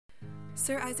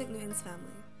Sir Isaac Newton's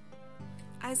family.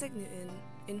 Isaac Newton,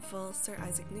 in full Sir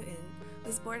Isaac Newton,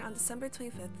 was born on December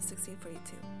 25,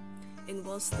 1642, in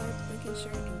Woolsthorpe,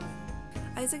 Lincolnshire, England.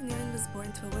 Isaac Newton was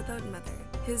born to a widowed mother.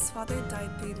 His father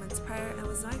died 3 months prior and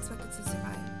was not expected to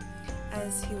survive,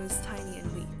 as he was tiny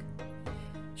and weak.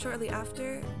 Shortly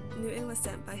after, Newton was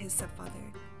sent by his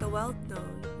stepfather, the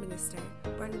well-known minister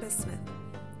Barnabas Smith,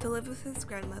 to live with his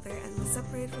grandmother and was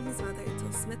separated from his mother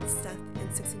until Smith's death in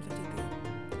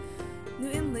 1653.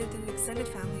 Newton lived in an extended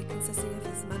family consisting of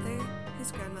his mother,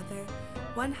 his grandmother,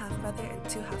 1 half-brother, and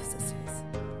 2 half-sisters.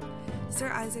 Sir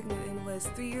Isaac Newton was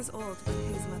 3 years old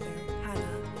when his mother,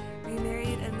 Hannah,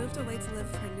 remarried and moved away to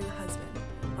live with her new husband,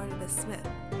 Barnabas Smith,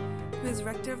 who is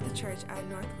rector of the church at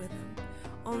North Witham,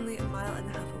 only a mile and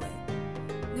a half away.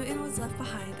 Newton was left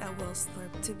behind at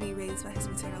Woolsthorpe to be raised by his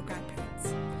maternal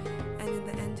grandparents, and in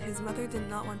the end, his mother did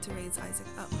not want to raise Isaac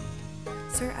up.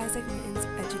 Sir Isaac Newton's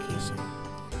education.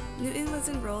 Newton was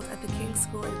enrolled at the King's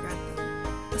School in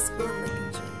Grantham, a school in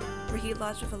Lincolnshire, where he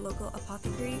lodged with a local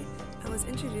apothecary and was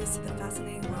introduced to the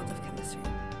fascinating world of chemistry.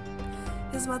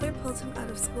 His mother pulled him out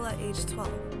of school at age 12.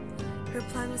 Her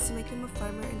plan was to make him a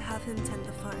farmer and have him tend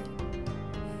the farm.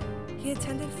 He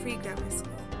attended free grammar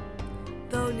school.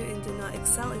 Though Newton did not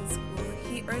excel in school,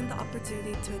 he earned the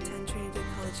opportunity to attend Trinity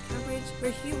College, Cambridge,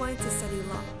 where he wanted to study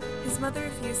law. His mother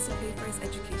refused to pay for his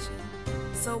education,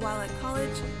 so while at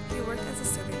college, he worked as a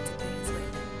servant to pay his way.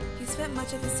 He spent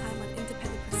much of his time on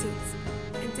independent pursuits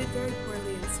and did very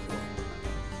poorly in school.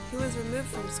 He was removed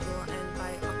from school, and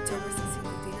by October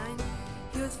 1659,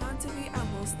 he was found to be at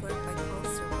Woolsthorpe by Paul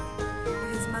Sirwin, where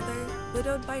his mother,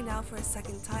 widowed by now for a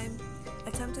second time,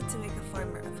 attempted to make a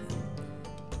farmer of him.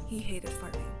 He hated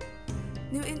farming.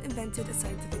 Newton invented a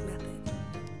scientific method,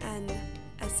 and,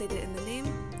 as stated in the name,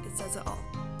 it says it all.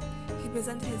 He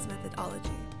presented his methodology.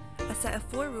 A set of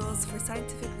 4 rules for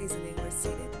scientific reasoning were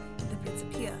stated in the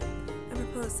Principia, and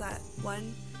proposed that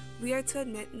 1. We are to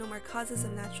admit no more causes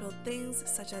of natural things,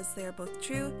 such as they are both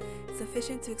true,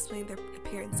 sufficient to explain their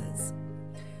appearances.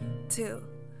 2.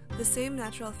 The same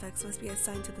natural effects must be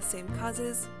assigned to the same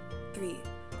causes. 3.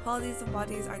 Qualities of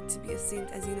bodies are to be assumed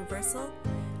as universal.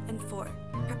 And 4.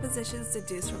 Propositions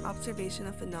deduced from observation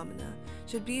of phenomena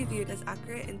should be viewed as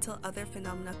accurate until other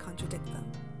phenomena contradict them.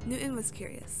 Newton was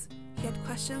curious. He had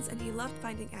questions and he loved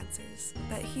finding answers,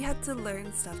 but he had to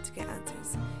learn stuff to get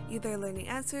answers, either learning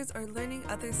answers or learning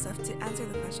other stuff to answer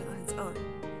the question on his own,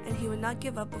 and he would not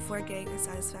give up before getting a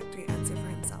satisfactory answer for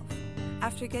himself.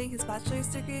 After getting his bachelor's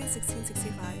degree in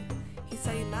 1665, he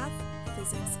studied math,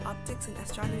 physics, optics, and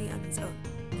astronomy on his own.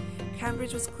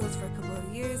 Cambridge was closed for a couple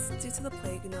of years due to the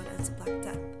plague known as the Black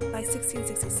Death. By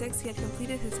 1666, he had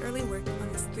completed his early work on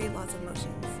his 3 laws of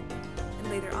motions, and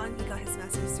later on he got his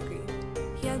master's degree.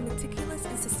 He had a meticulous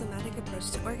and systematic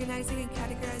approach to organizing and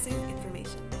categorizing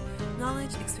information,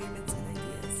 knowledge, experiments, and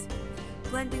ideas.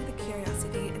 Blending the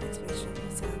curiosity and exploration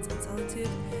of silence and solitude,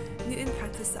 Newton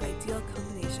practiced the ideal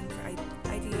combination for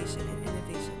ideation and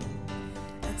innovation: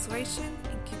 exploration,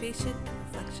 incubation, and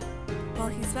reflection. While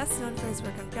he's best known for his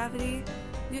work on gravity,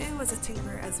 Newton was a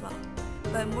tinkerer as well,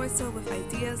 but more so with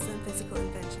ideas than physical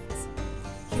inventions.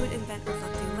 He would invent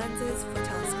reflecting lenses for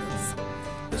telescopes,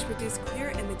 which produced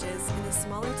clearer images in a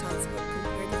smaller telescope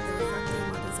compared with the refracting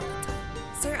models of the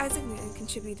time. Sir Isaac Newton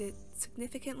contributed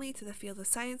significantly to the field of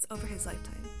science over his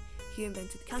lifetime. He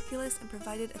invented calculus and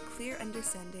provided a clear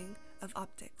understanding of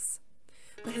optics.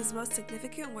 But his most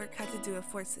significant work had to do with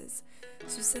forces,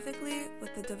 specifically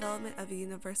with the development of a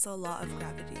universal law of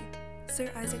gravity. Sir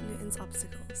Isaac Newton's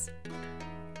obstacles.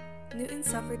 Newton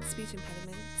suffered speech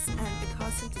impediments, and it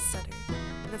caused him to stutter,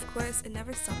 but of course it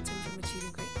never stopped him from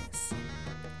achieving greatness.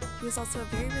 He was also a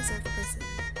very reserved person,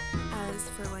 as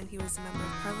for when he was a member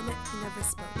of Parliament, he never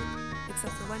spoke,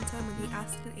 except for one time when he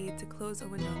asked an aide to close a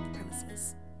window on the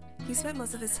premises. He spent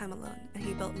most of his time alone, and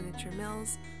he built miniature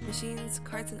mills, machines,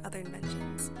 carts, and other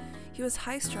inventions. He was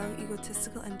high-strung,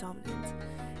 egotistical, and dominant,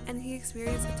 and he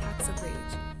experienced attacks of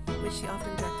rage, which he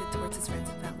often directed towards his friends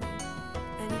and family.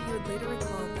 And he would later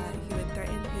recall that he would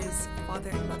threaten his father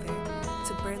and mother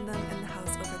to burn them and the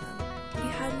house over them. He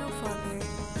had no father,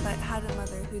 but had a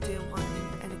mother who didn't want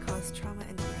him, and it caused trauma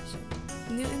and depression.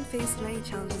 Newton faced many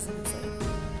challenges in his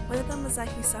life. One of them was that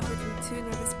he suffered from 2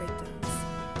 nervous breakdowns,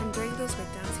 and during those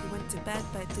breakdowns he went to bed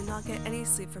but did not get any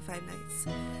sleep for 5 nights,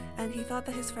 and he thought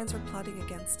that his friends were plotting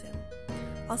against him.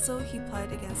 Also, he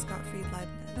plotted against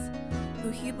Leibniz, who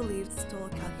he believed stole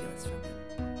calculus from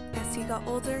him. As he got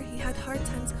older, he had hard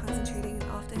times concentrating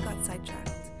and often got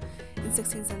sidetracked. In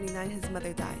 1679, his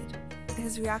mother died, and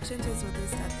his reaction to his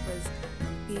mother's death was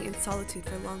being in solitude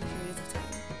for long periods of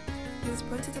time. He was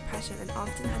prone to depression and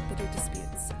often had bitter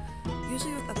disputes,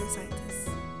 usually with other scientists.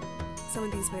 some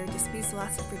of these bitter disputes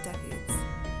lasted for decades.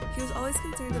 He was always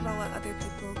concerned about what other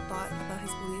people thought about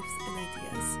his beliefs and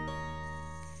ideas.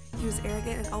 He was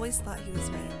arrogant and always thought he was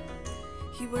right.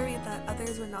 He worried that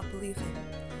others would not believe him.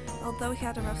 Although he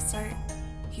had a rough start,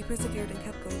 he persevered and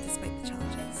kept going despite the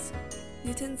challenges.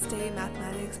 Newton's day,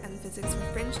 mathematics and physics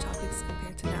were fringe topics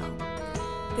compared to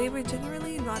now. They were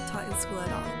generally not taught in school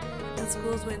at all, and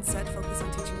schools would instead focus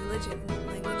on teaching religion and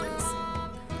languages.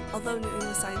 Although Newton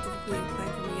was scientifically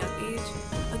inclined from a young age,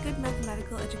 a good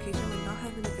mathematical education would not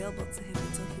have been available to him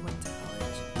until he went to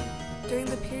college. During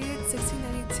the period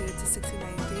 1692 to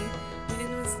 1693,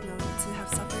 Newton was known to have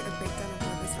suffered a breakdown of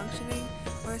nervous functioning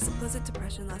or a supposed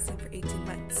depression lasting for 18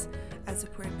 months, as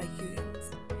reported by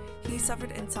Huygens. He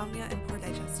suffered insomnia and poor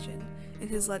digestion in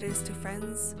his letters to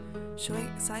friends, showing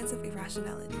signs of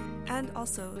irrationality, and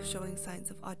also showing signs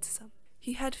of autism.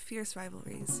 He had fierce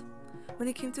rivalries. When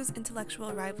it came to his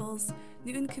intellectual rivals,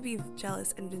 Newton could be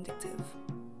jealous and vindictive.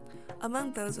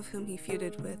 Among those with whom he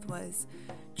feuded with was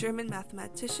German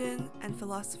mathematician and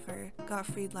philosopher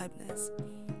Gottfried Leibniz,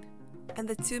 and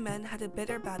the two men had a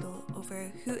bitter battle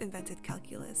over who invented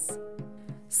calculus.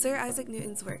 Sir Isaac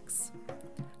Newton's works.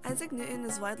 Isaac Newton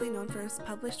is widely known for his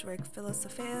published work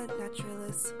Philosophiae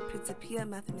Naturalis Principia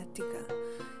Mathematica,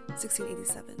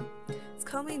 1687. It's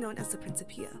commonly known as the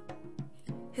Principia.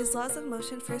 His laws of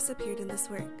motion first appeared in this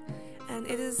work, and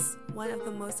it is one of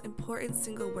the most important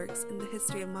single works in the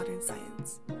history of modern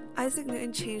science. Isaac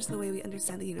Newton changed the way we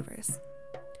understand the universe.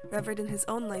 Revered in his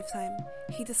own lifetime,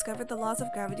 he discovered the laws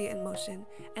of gravity and motion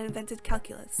and invented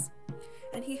calculus,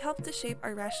 and he helped to shape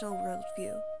our rational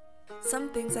worldview. Some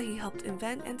things that he helped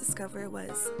invent and discover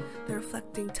was the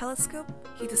reflecting telescope,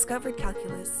 he discovered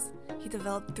calculus, he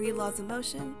developed 3 laws of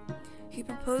motion, he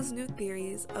proposed new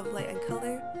theories of light and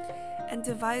color, and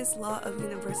devised law of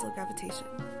universal gravitation.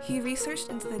 He researched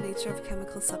into the nature of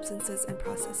chemical substances and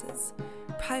processes,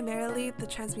 primarily the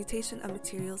transmutation of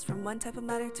materials from one type of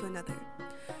matter to another.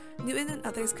 Newton and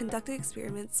others conducted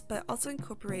experiments but also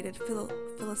incorporated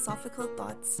philosophical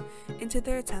thoughts into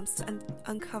their attempts to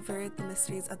uncover the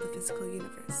mysteries of the physical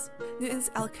universe.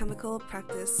 Newton's alchemical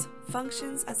practice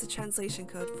functions as a translation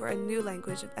code for a new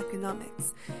language of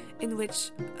economics, in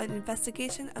which an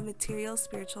investigation of material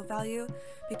spiritual value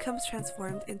becomes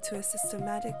transformed into a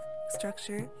systematic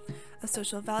structure of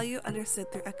social value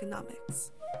understood through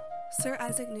economics. Sir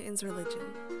Isaac Newton's religion.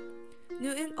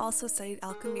 Newton also studied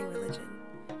alchemy and religion.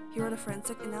 He wrote a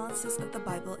forensic analysis of the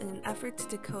Bible in an effort to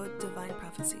decode divine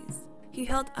prophecies. He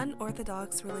held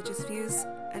unorthodox religious views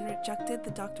and rejected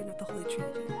the doctrine of the Holy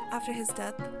Trinity. After his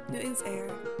death, Newton's heir,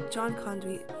 John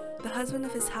Conduit, the husband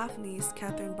of his half-niece,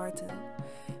 Catherine Barton,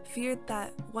 feared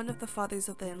that one of the fathers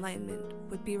of the Enlightenment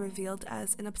would be revealed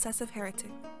as an obsessive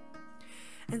heretic.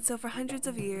 And so for hundreds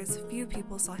of years, few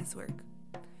people saw his work.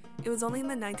 It was only in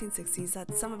the 1960s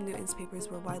that some of Newton's papers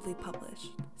were widely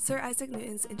published. Sir Isaac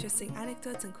Newton's interesting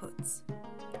anecdotes and quotes.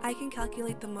 I can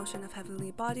calculate the motion of heavenly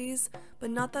bodies,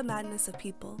 but not the madness of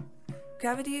people.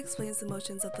 Gravity explains the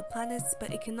motions of the planets,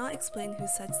 but it cannot explain who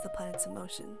sets the planets in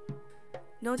motion.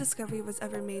 No discovery was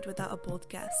ever made without a bold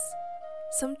guess.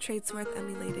 Some traits worth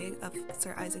emulating of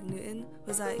Sir Isaac Newton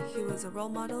was that he was a role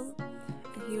model,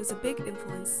 and he was a big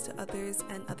influence to others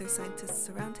and other scientists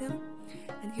around him,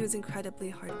 and he was incredibly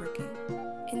hardworking.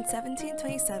 In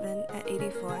 1727, at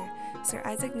 84, Sir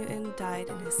Isaac Newton died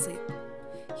in his sleep.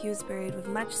 He was buried with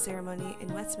much ceremony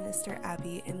in Westminster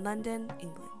Abbey in London,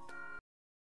 England.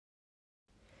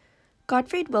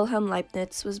 Gottfried Wilhelm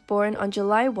Leibniz was born on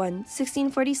July 1,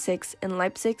 1646 in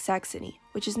Leipzig, Saxony,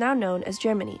 which is now known as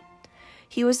Germany.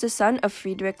 He was the son of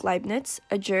Friedrich Leibniz,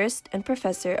 a jurist and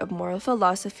professor of moral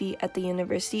philosophy at the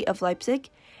University of Leipzig,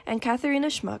 and Katharina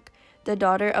Schmuck, the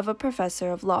daughter of a professor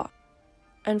of law.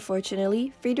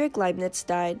 Unfortunately, Friedrich Leibniz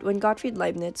died when Gottfried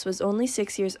Leibniz was only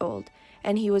 6 years old,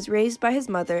 and he was raised by his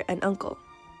mother and uncle.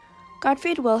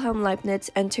 Gottfried Wilhelm Leibniz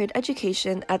entered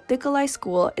education at Nicolai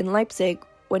School in Leipzig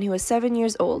when he was 7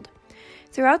 years old.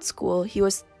 Throughout school, he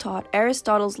was taught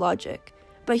Aristotle's logic,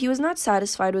 but he was not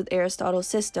satisfied with Aristotle's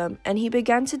system, and he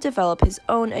began to develop his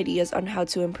own ideas on how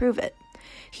to improve it.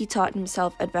 He taught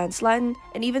himself advanced Latin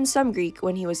and even some Greek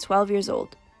when he was 12 years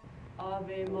old.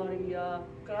 Ave Maria,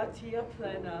 gratia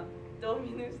plena,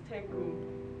 Dominus tecum,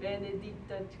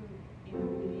 benedicta tu in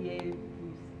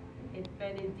mulieribus, et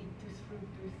benedictus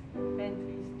fructus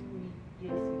ventris tui,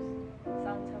 Iesus.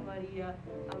 Sancta Maria,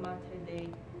 Mater Dei,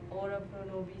 ora pro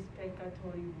nobis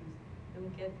peccatoribus,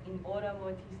 nunc et in hora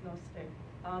mortis nostrae.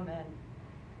 Amen.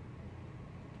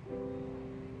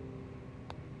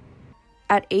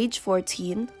 At age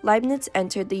 14, Leibniz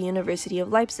entered the University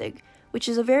of Leipzig, which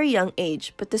is a very young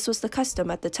age, but this was the custom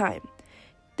at the time.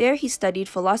 There he studied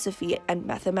philosophy and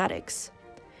mathematics.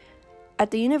 At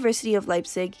the University of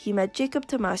Leipzig, he met Jacob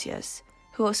Thomasius,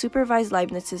 who supervised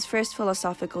Leibniz's first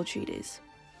philosophical treatise.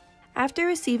 After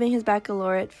receiving his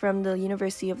baccalaureate from the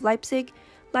University of Leipzig,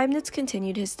 Leibniz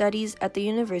continued his studies at the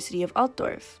University of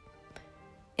Altdorf.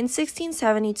 In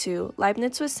 1672,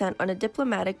 Leibniz was sent on a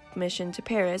diplomatic mission to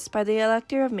Paris by the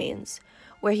Elector of Mainz,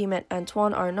 where he met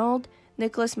Antoine Arnauld,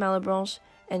 Nicolas Malebranche,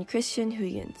 and Christian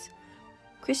Huygens.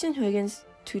 Christian Huygens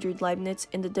tutored Leibniz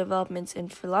in the developments in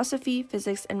philosophy,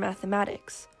 physics, and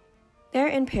mathematics. There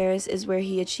in Paris is where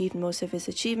he achieved most of his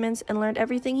achievements and learned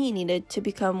everything he needed to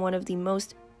become one of the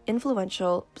most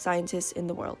influential scientists in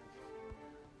the world.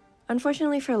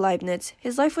 Unfortunately for Leibniz,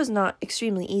 his life was not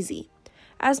extremely easy.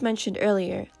 As mentioned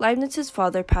earlier, Leibniz's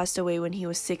father passed away when he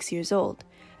was 6 years old,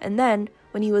 and then,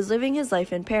 when he was living his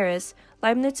life in Paris,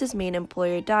 Leibniz's main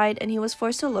employer died and he was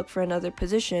forced to look for another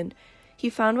position. He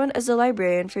found one as a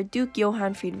librarian for Duke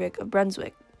Johann Friedrich of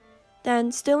Brunswick.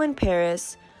 Then, still in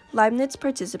Paris, Leibniz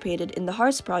participated in the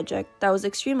Harz project that was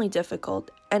extremely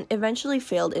difficult and eventually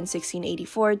failed in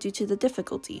 1684 due to the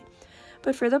difficulty.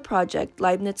 But for the project,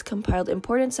 Leibniz compiled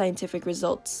important scientific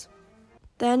results.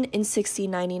 Then, in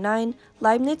 1699,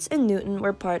 Leibniz and Newton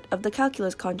were part of the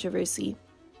calculus controversy.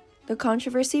 The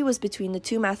controversy was between the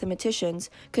two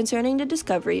mathematicians concerning the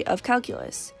discovery of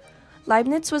calculus.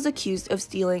 Leibniz was accused of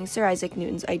stealing Sir Isaac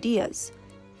Newton's ideas.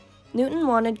 Newton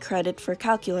wanted credit for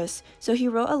calculus, so he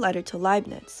wrote a letter to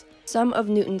Leibniz. Some of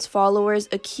Newton's followers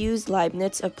accused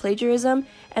Leibniz of plagiarism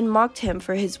and mocked him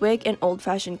for his wig and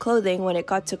old-fashioned clothing when it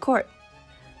got to court.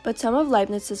 But some of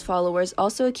Leibniz's followers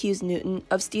also accused Newton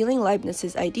of stealing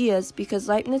Leibniz's ideas because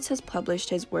Leibniz has published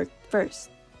his work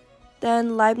first.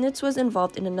 Then, Leibniz was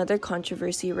involved in another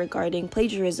controversy regarding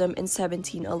plagiarism in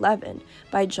 1711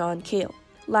 by John Cale.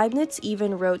 Leibniz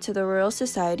even wrote to the Royal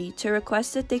Society to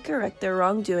request that they correct the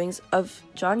wrongdoings of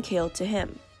John Cale to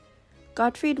him.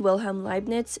 Gottfried Wilhelm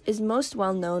Leibniz is most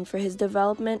well known for his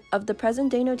development of the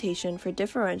present-day notation for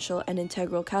differential and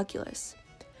integral calculus.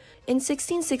 In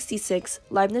 1666,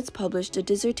 Leibniz published a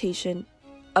dissertation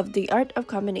of the art of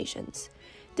combinations.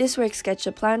 This work sketched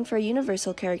a plan for a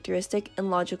universal characteristic in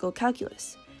logical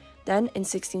calculus. Then, in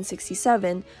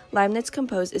 1667, Leibniz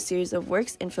composed a series of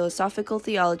works in philosophical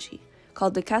theology,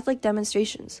 called the Catholic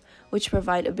Demonstrations, which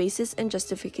provide a basis and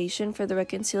justification for the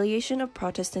reconciliation of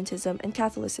Protestantism and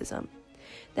Catholicism.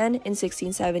 Then, in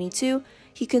 1672,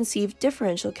 he conceived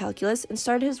differential calculus and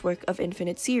started his work of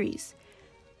infinite series.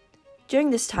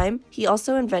 During this time, he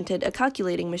also invented a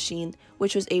calculating machine,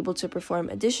 which was able to perform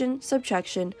addition,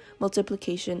 subtraction,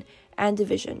 multiplication, and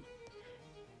division.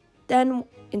 Then,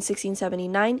 in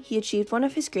 1679, he achieved one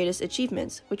of his greatest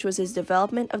achievements, which was his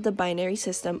development of the binary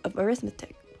system of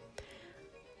arithmetic.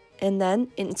 And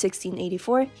then, in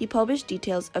 1684, he published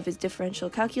details of his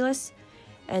differential calculus,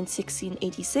 and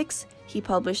 1686, he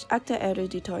published Acta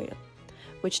Eruditoria,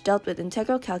 which dealt with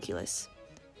integral calculus.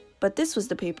 But this was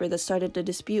the paper that started the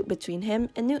dispute between him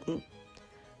and Newton.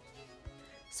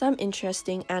 Some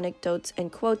interesting anecdotes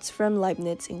and quotes from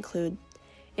Leibniz include,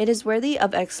 "It is worthy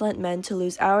of excellent men to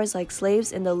lose hours like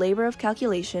slaves in the labor of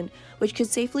calculation, which could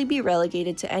safely be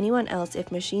relegated to anyone else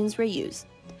if machines were used."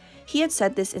 He had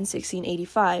said this in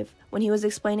 1685, when he was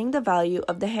explaining the value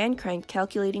of the hand-cranked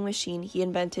calculating machine he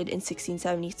invented in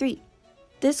 1673.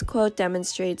 This quote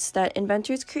demonstrates that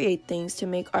inventors create things to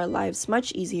make our lives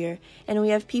much easier, and we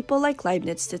have people like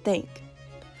Leibniz to thank.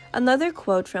 Another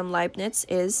quote from Leibniz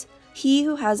is, "He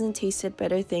who hasn't tasted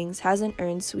better things hasn't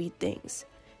earned sweet things."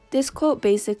 This quote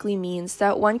basically means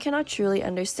that one cannot truly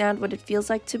understand what it feels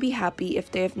like to be happy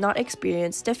if they have not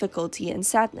experienced difficulty and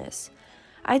sadness.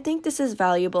 I think this is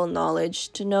valuable knowledge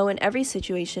to know in every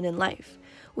situation in life.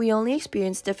 We only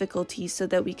experience difficulties so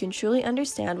that we can truly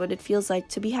understand what it feels like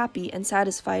to be happy and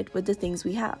satisfied with the things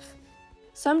we have.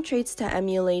 Some traits to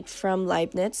emulate from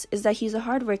Leibniz is that he's a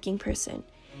hardworking person.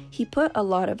 He put a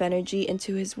lot of energy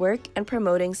into his work and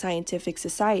promoting scientific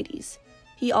societies.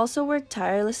 He also worked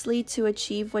tirelessly to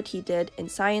achieve what he did in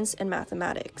science and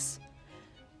mathematics.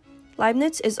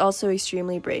 Leibniz is also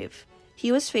extremely brave.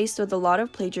 He was faced with a lot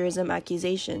of plagiarism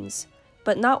accusations,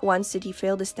 but not once did he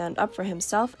fail to stand up for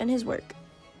himself and his work.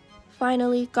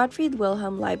 Finally, Gottfried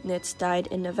Wilhelm Leibniz died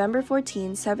in November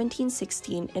 14,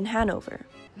 1716 in Hanover.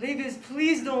 Leibniz,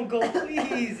 please don't go,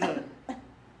 please.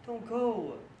 Don't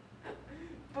go.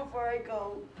 Before I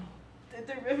go, the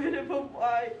derivative of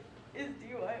y is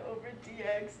dy over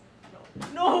dx.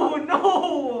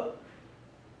 No!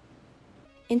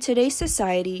 In today's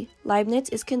society, Leibniz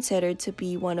is considered to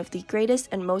be one of the greatest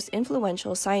and most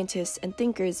influential scientists and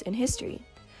thinkers in history,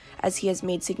 as he has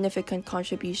made significant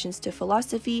contributions to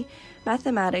philosophy,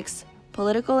 mathematics,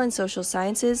 political and social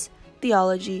sciences,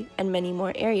 theology, and many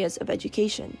more areas of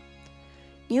education.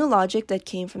 New logic that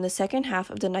came from the second half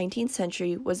of the 19th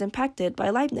century was impacted by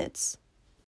Leibniz.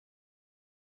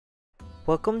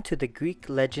 Welcome to the Greek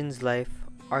Legends Life,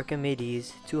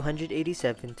 Archimedes,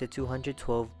 287 to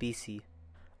 212 BC.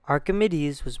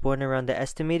 Archimedes was born around the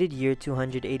estimated year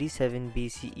 287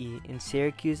 BCE in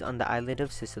Syracuse on the island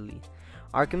of Sicily.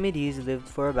 Archimedes lived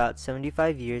for about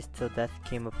 75 years till death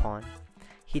came upon.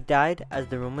 He died as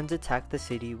the Romans attacked the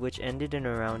city, which ended in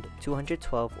around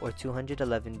 212 or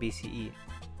 211 BCE.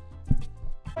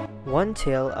 One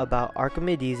tale about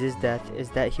Archimedes' death is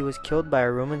that he was killed by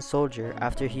a Roman soldier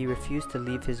after he refused to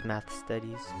leave his math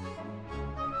studies.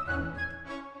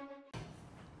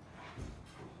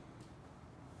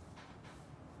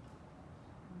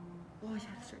 Oh, yeah,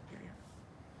 that's right.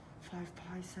 Yeah. 5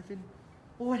 pi 7.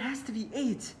 Oh, it has to be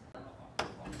 8.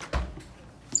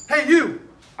 Hey, you!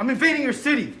 I'm invading your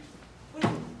city! Wait,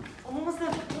 I'm almost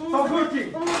done. Stop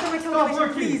working! I'm almost done my Stop calculation,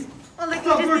 working! please. I'll let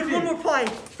Stop you just need working! one more pi.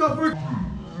 Stop working!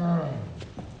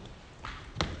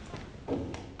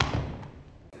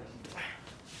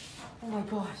 Oh my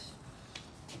gosh.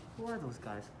 Who are those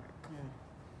guys? Come on.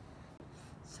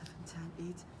 7, 10,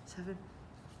 8, 7.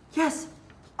 Yes!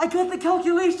 I got the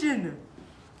calculation!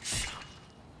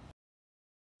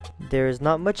 There is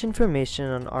not much information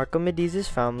on Archimedes'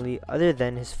 family other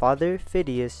than his father,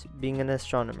 Phidias, being an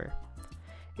astronomer.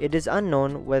 It is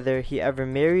unknown whether he ever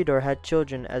married or had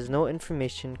children, as no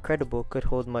information credible could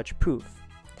hold much proof.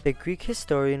 The Greek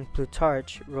historian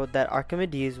Plutarch wrote that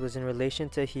Archimedes was in relation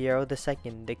to Hiero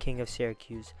II, the king of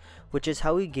Syracuse, which is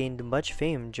how he gained much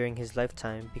fame during his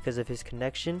lifetime because of his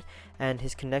connection to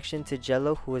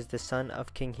Gello, who was the son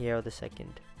of King Hiero II.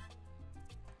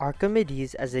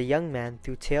 Archimedes, as a young man,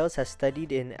 through tales has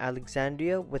studied in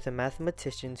Alexandria with the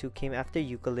mathematicians who came after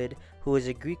Euclid, who was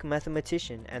a Greek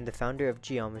mathematician and the founder of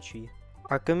geometry.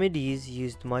 Archimedes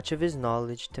used much of his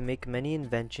knowledge to make many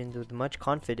inventions with much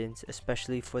confidence,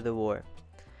 especially for the war.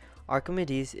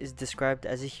 Archimedes is described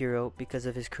as a hero because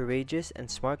of his courageous and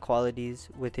smart qualities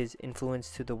with his influence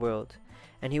to the world,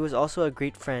 and he was also a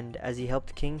great friend as he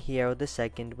helped King Hiero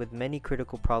II with many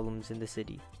critical problems in the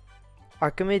city.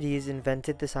 Archimedes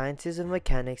invented the sciences of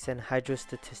mechanics and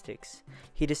hydrostatistics.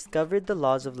 He discovered the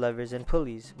laws of levers and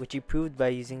pulleys, which he proved by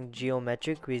using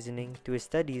geometric reasoning through his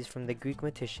studies from the Greek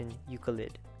mathematician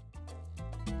Euclid.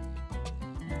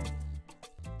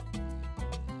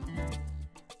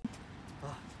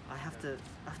 Oh, I have to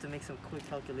make some quick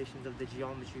calculations of the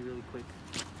geometry really quick.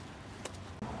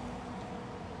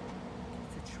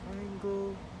 It's a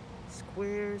triangle,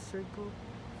 square, circle.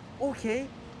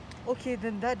 Okay,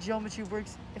 then that geometry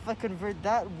works if I convert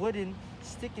that wooden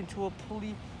stick into a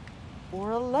pulley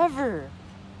or a lever.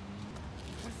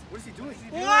 What is he doing?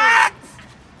 What?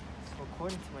 So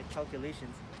according to my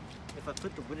calculations, if I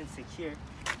put the wooden stick here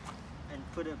and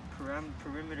put a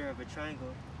perimeter of a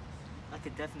triangle, I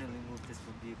could definitely move this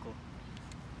vehicle.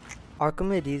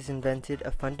 Archimedes invented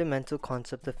a fundamental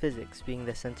concept of physics, being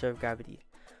the center of gravity.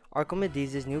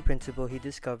 Archimedes' new principle he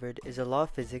discovered is a law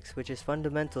of physics which is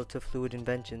fundamental to fluid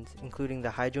inventions, including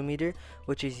the hydrometer,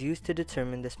 which is used to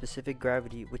determine the specific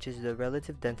gravity, which is the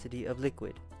relative density of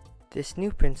liquid. This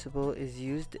new principle is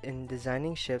used in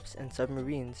designing ships and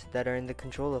submarines that are in the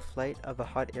control of flight of a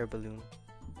hot air balloon.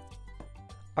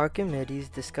 Archimedes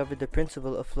discovered the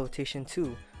principle of flotation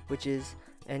too, which is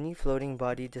any floating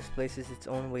body displaces its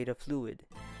own weight of fluid.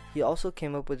 He also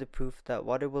came up with the proof that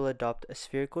water will adopt a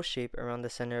spherical shape around the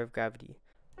center of gravity.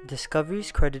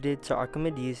 Discoveries credited to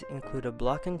Archimedes include a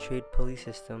block and trade pulley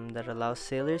system that allows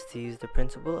sailors to use the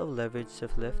principle of leverage to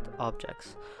lift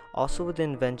objects, also with the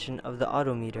invention of the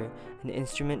odometer, an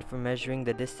instrument for measuring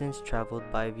the distance traveled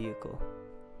by a vehicle.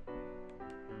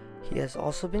 He has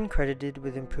also been credited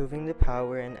with improving the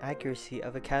power and accuracy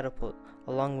of a catapult,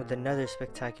 along with another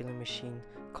spectacular machine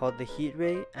called the heat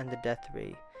ray and the death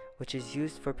ray, which is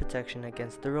used for protection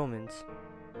against the Romans.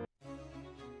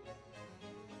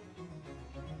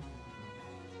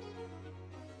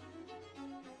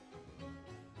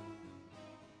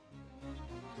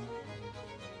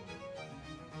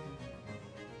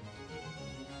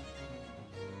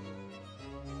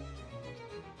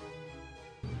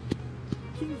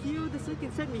 King Hiero II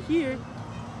sent me here.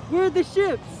 Where are the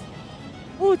ships?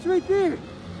 Oh, it's right there.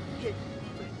 Okay.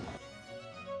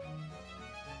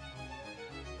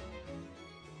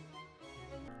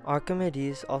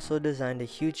 Archimedes also designed a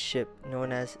huge ship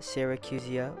known as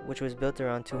Syracusia, which was built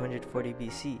around 240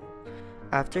 BC.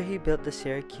 After he built the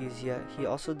Syracusia, he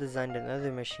also designed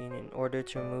another machine in order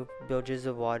to remove bilges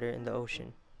of water in the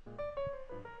ocean.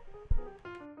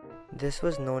 This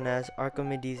was known as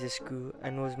Archimedes' screw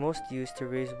and was most used to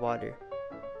raise water.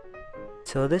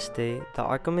 Till this day, the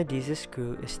Archimedes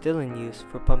screw is still in use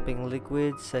for pumping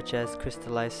liquids such as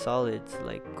crystallized solids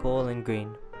like coal and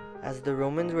grain. As the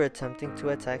Romans were attempting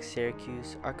to attack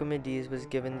Syracuse, Archimedes was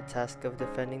given the task of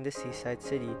defending the seaside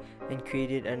city and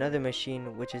created another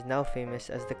machine which is now famous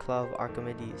as the Claw of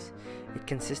Archimedes. It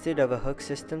consisted of a hook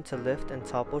system to lift and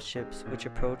topple ships which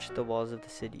approached the walls of the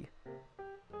city.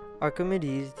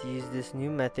 Archimedes used this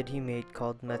new method he made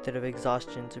called method of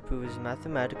exhaustion to prove his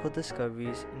mathematical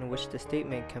discoveries in which the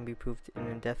statement can be proved in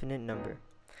an indefinite number.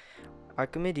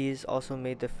 Archimedes also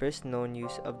made the first known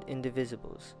use of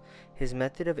indivisibles. His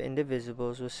method of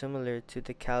indivisibles was similar to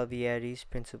the Cavalieri's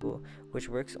principle, which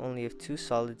works only if two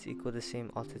solids equal the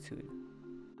same altitude.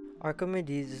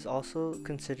 Archimedes is also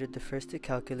considered the first to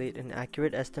calculate an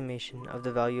accurate estimation of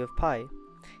the value of pi.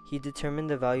 He determined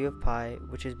the value of pi,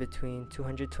 which is between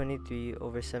 223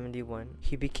 over 71.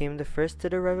 He became the first to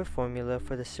derive a formula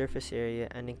for the surface area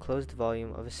and enclosed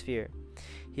volume of a sphere.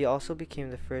 He also became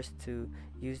the first to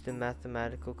use the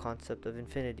mathematical concept of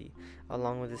infinity,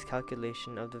 along with his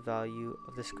calculation of the value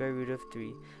of the square root of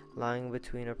 3, lying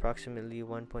between approximately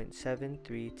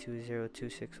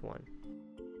 1.7320261.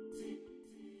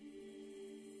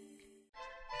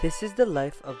 This is the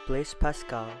life of Blaise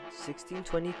Pascal,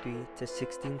 1623 to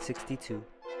 1662.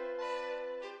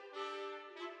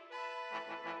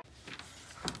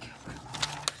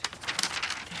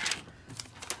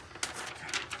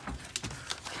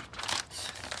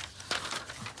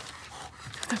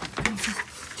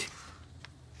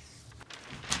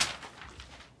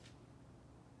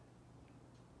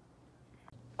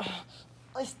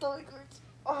 My stomach hurts.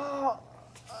 Oh,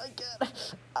 I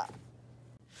can't.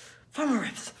 5 more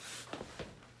reps.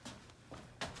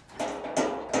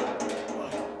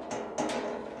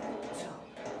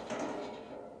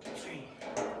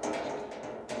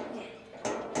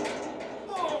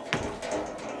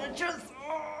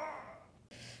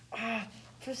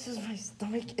 First is my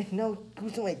stomach and now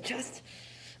goes to my chest.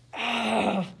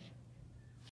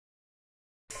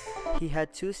 He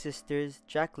had two sisters,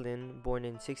 Jacqueline, born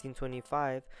in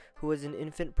 1625, who was an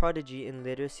infant prodigy in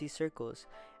literacy circles,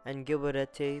 and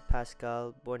Guilberette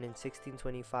Pascal, born in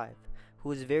 1625, who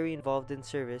was very involved in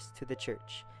service to the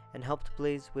church and helped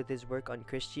Blaise with his work on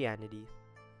Christianity.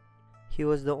 He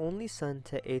was the only son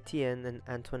to Etienne and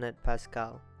Antoinette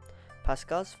Pascal.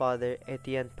 Pascal's father,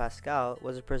 Etienne Pascal,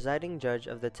 was a presiding judge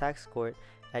of the tax court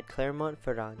at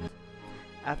Clermont-Ferrand.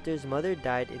 After his mother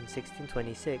died in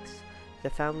 1626, the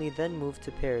family then moved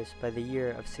to Paris by the year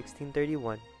of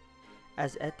 1631.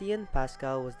 As Etienne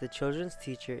Pascal was the children's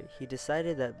teacher, he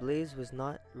decided that Blaise was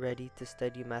not ready to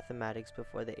study mathematics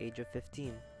before the age of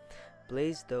 15.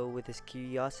 Blaise, though, with his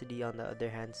curiosity on the other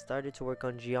hand, started to work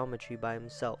on geometry by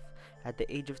himself at the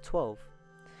age of 12.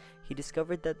 He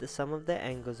discovered that the sum of the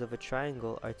angles of a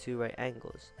triangle are 2 right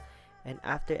angles, and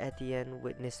after Etienne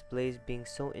witnessed Blaise being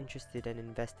so interested and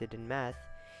invested in math,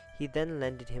 he then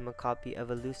lended him a copy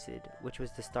of a Lucid, which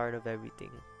was the start of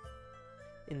everything.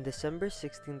 In December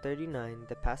 1639,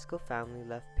 the Pascal family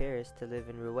left Paris to live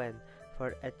in Rouen,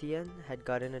 for Etienne had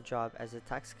gotten a job as a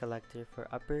tax collector for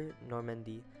Upper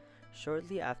Normandy.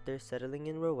 Shortly after settling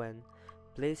in Rouen,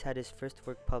 Blaise had his first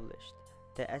work published,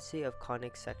 the Essay of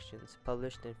Conic Sections,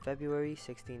 published in February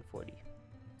 1640.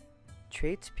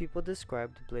 Traits people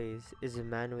described Blaise is a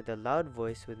man with a loud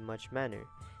voice with much manner.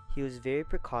 He was very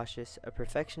precautious, a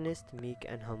perfectionist, meek,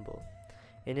 and humble.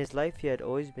 In his life he had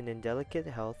always been in delicate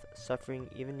health, suffering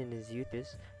even in his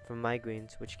youth from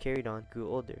migraines which carried on grew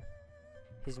older.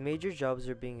 His major jobs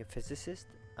were being a physicist,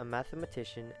 a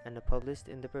mathematician, and a published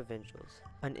in the provincials.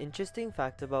 An interesting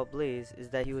fact about Blaise is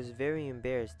that he was very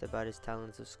embarrassed about his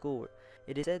talents of schoolwork.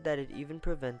 It is said that it even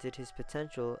prevented his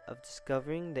potential of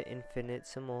discovering the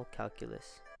infinitesimal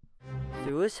calculus.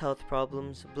 Through his health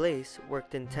problems, Blaise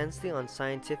worked intensely on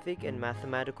scientific and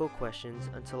mathematical questions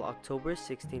until October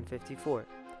 1654.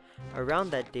 Around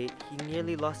that date, he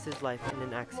nearly lost his life in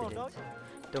an accident.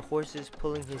 The horses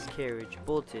pulling his carriage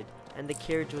bolted, and the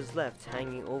carriage was left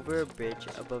hanging over a bridge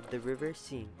above the river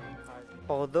Seine.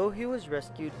 Although he was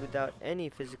rescued without any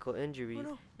physical injury,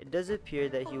 it does appear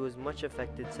that he was much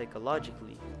affected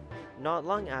psychologically. Not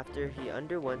long after, he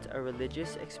underwent a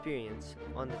religious experience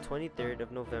on the 23rd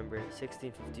of November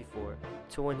 1654,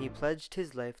 to when he pledged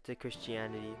his life to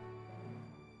Christianity.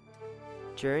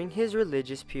 During his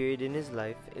religious period in his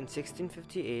life, in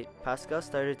 1658, Pascal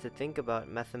started to think about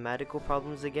mathematical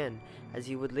problems again, as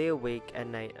he would lay awake at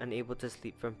night unable to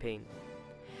sleep from pain.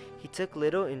 He took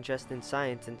little interest in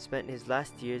science and spent his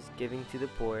last years giving to the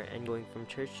poor and going from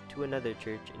church to another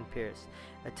church in Paris,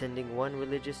 attending one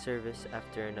religious service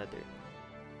after another.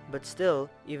 But still,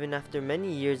 even after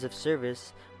many years of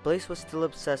service, Blaise was still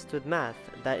obsessed with math,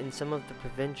 that in some of the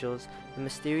provincials, the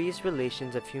mysterious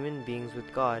relations of human beings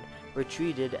with God were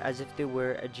treated as if they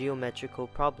were a geometrical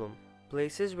problem.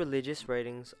 Blaise's religious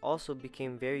writings also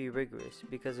became very rigorous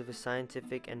because of his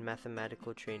scientific and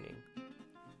mathematical training.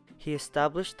 He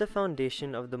established the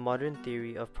foundation of the modern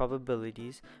theory of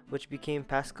probabilities, which became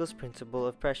Pascal's principle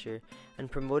of pressure,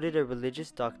 and promoted a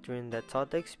religious doctrine that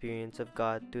taught the experience of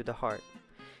God through the heart.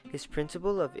 His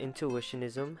principle of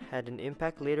intuitionism had an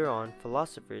impact later on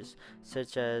philosophers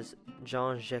such as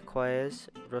Jean-Jacques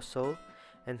Rousseau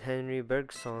and Henri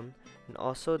Bergson, and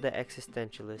also the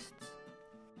existentialists.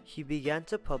 He began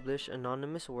to publish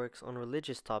anonymous works on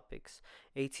religious topics,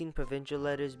 18 provincial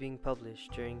letters being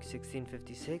published during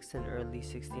 1656 and early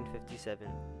 1657.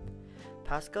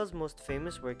 Pascal's most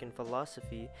famous work in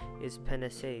philosophy is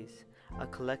Pensees, a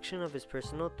collection of his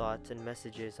personal thoughts and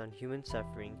messages on human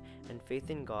suffering and faith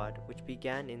in God, which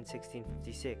began in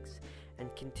 1656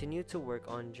 and continued to work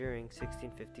on during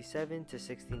 1657 to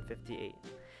 1658.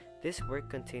 This work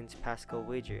contains Pascal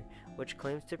wager, which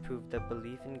claims to prove that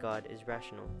belief in God is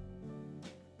rational.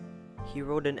 He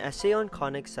wrote an essay on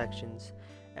conic sections,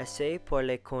 Essai pour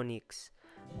les coniques,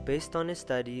 based on his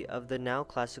study of the now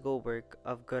classical work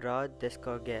of Gerard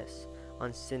Descartes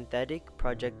on synthetic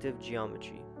projective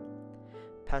geometry.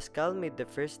 Pascal made the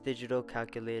first digital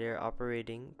calculator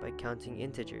operating by counting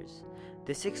integers.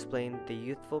 This explained the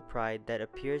youthful pride that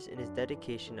appears in his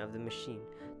dedication of the machine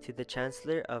to the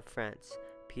Chancellor of France,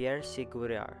 Pierre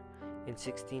Séguier, in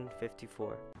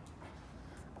 1654.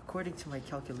 According to my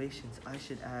calculations, I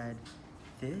should add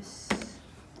this.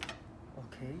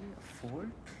 Okay, a 4.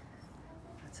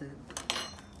 That's it.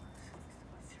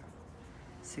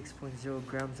 6.0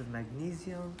 grams of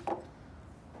magnesium.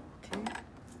 Okay.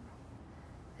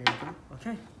 There you go.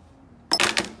 Okay.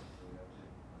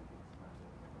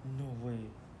 No way.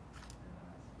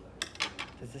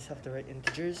 Does this have the right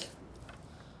integers?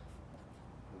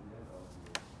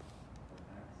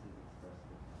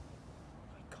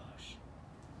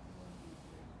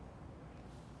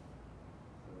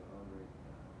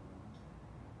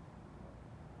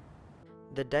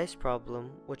 The dice problem,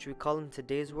 which we call in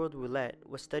today's world roulette,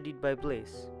 was studied by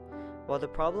Blaise. While the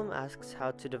problem asks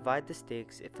how to divide the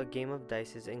stakes if a game of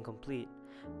dice is incomplete,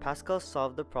 Pascal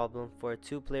solved the problem for a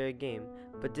 2-player game,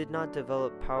 but did not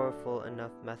develop powerful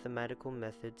enough mathematical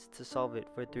methods to solve it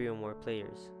for 3 or more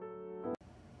players.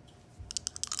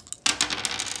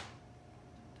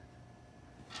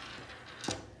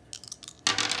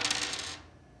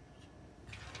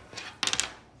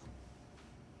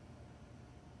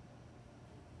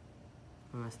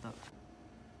 I messed up.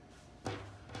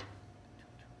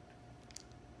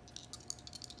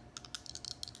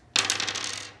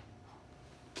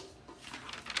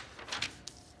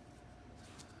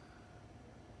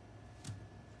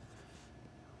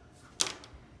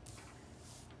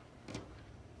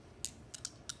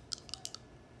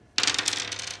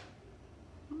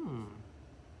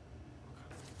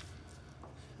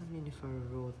 I mean, if I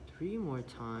roll 3 more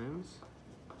times,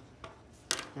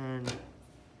 then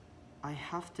I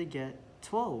have to get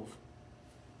 12.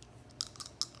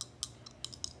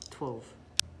 12.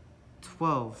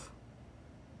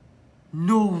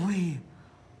 No way!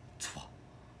 12.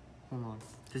 Hold on.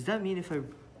 Does that mean if I...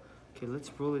 Okay, let's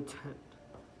roll it 10.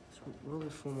 Let's roll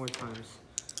it 4 more times.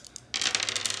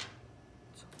 So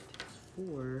that's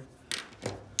 4.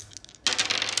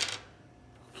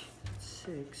 Okay, that's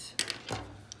 6.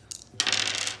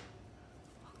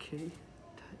 Okay,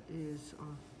 that is...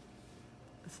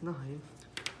 That's 9.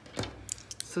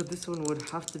 So this one would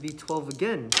have to be 12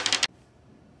 again.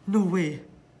 No way.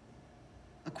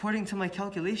 According to my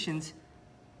calculations,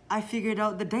 I figured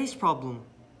out the dice problem.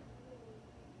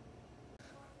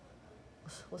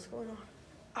 What's going on?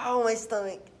 Oh, my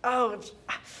stomach. Ouch.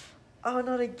 Oh,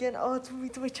 not again. Oh, it's moving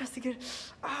to my chest again.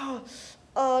 Ow.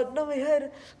 Oh, not my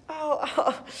head. Ow,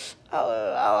 ow, ow,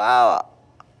 ow, ow.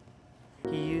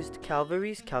 He used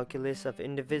Calvary's calculus of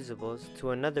indivisibles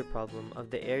to another problem of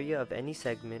the area of any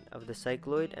segment of the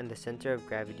cycloid and the center of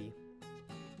gravity.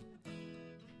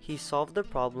 He solved the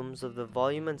problems of the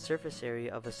volume and surface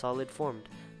area of a solid formed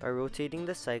by rotating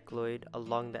the cycloid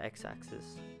along the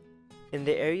x-axis. In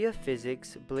the area of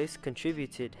physics, Blaise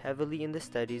contributed heavily in the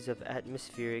studies of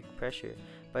atmospheric pressure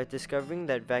by discovering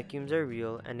that vacuums are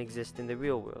real and exist in the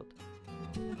real world.